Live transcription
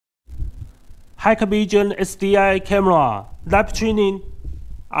Hikvision SDI camera live streaming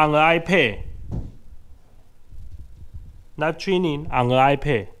on an iPad. Live streaming on an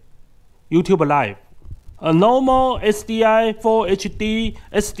iPad. YouTube Live. A normal SDI 4 HD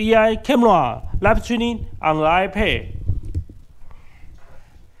SDI camera live streaming on an iPad.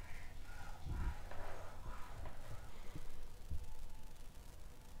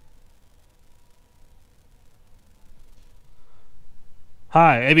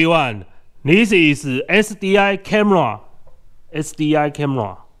 Hi everyone, this is SDI camera. SDI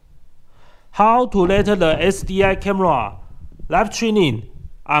camera. How to let the SDI camera live streaming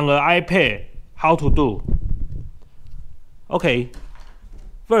on an iPad? How to do? Okay,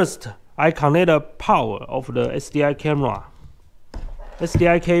 first I connect the power of the SDI camera.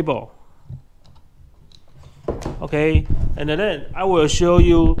 SDI cable. Okay, and then I will show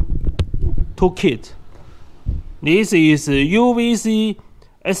you toolkit. This is UVC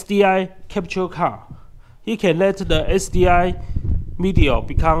SDI capture card. You can let the SDI video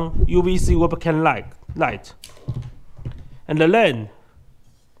become UVC webcam light. And then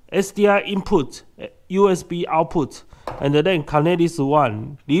SDI input, USB output, and then connect this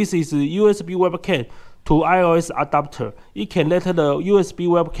one. This is USB webcam to iOS adapter. You can let the USB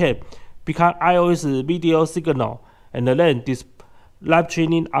webcam become iOS video signal, and then this live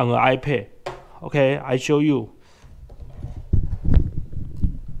streaming on an iPad. Okay, I show you.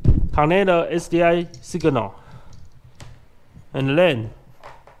 Connect the SDI signal, and then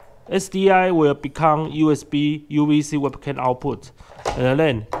SDI will become USB UVC webcam output, and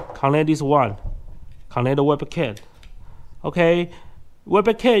then connect this one, connect the webcam. Okay,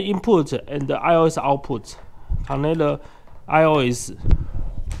 webcam input and the iOS output, connect the iOS.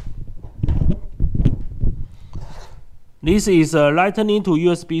 This is a Lightning to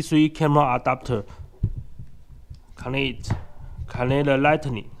USB 3 camera adapter. Connect the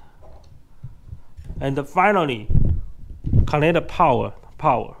Lightning. And finally, connect the power.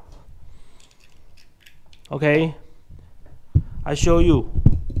 Okay, I show you.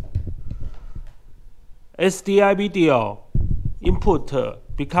 SDI video input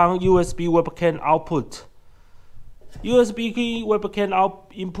become USB webcam output. USB webcam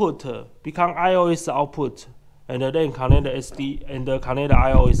input become iOS output, and then connect the SD and connect the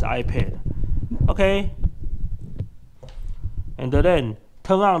iOS iPad. Okay, and then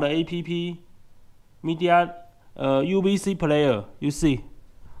turn on the app. Media UVC player, you see.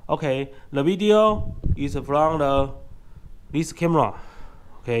 Okay, the video is from this camera.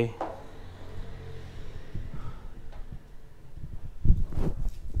 Okay.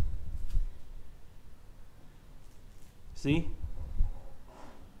 See?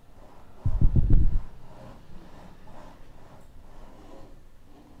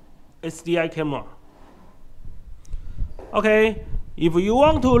 SDI camera. Okay, if you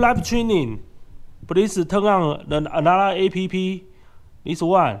want to live streaming, please turn on another app. This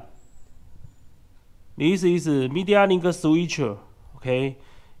one. This is Media Link switcher. Okay,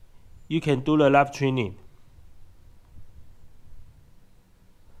 you can do the live streaming.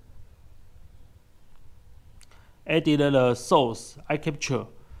 Edit the source I capture,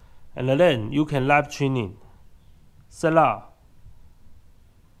 and then you can live streaming. Set up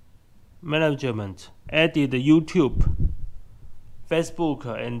management. Edit YouTube, Facebook,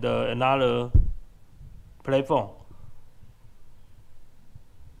 and another platform.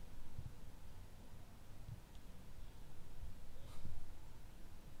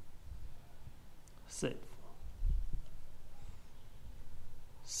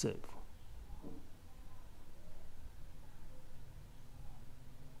 Save.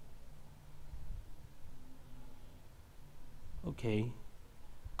 Okay,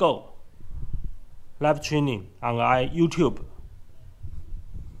 go. Live streaming on YouTube.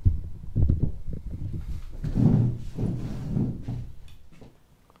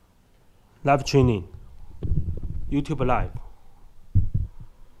 Live streaming, YouTube Live.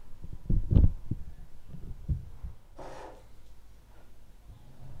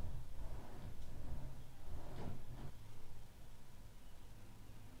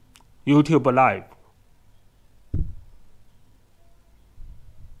 YouTube Live.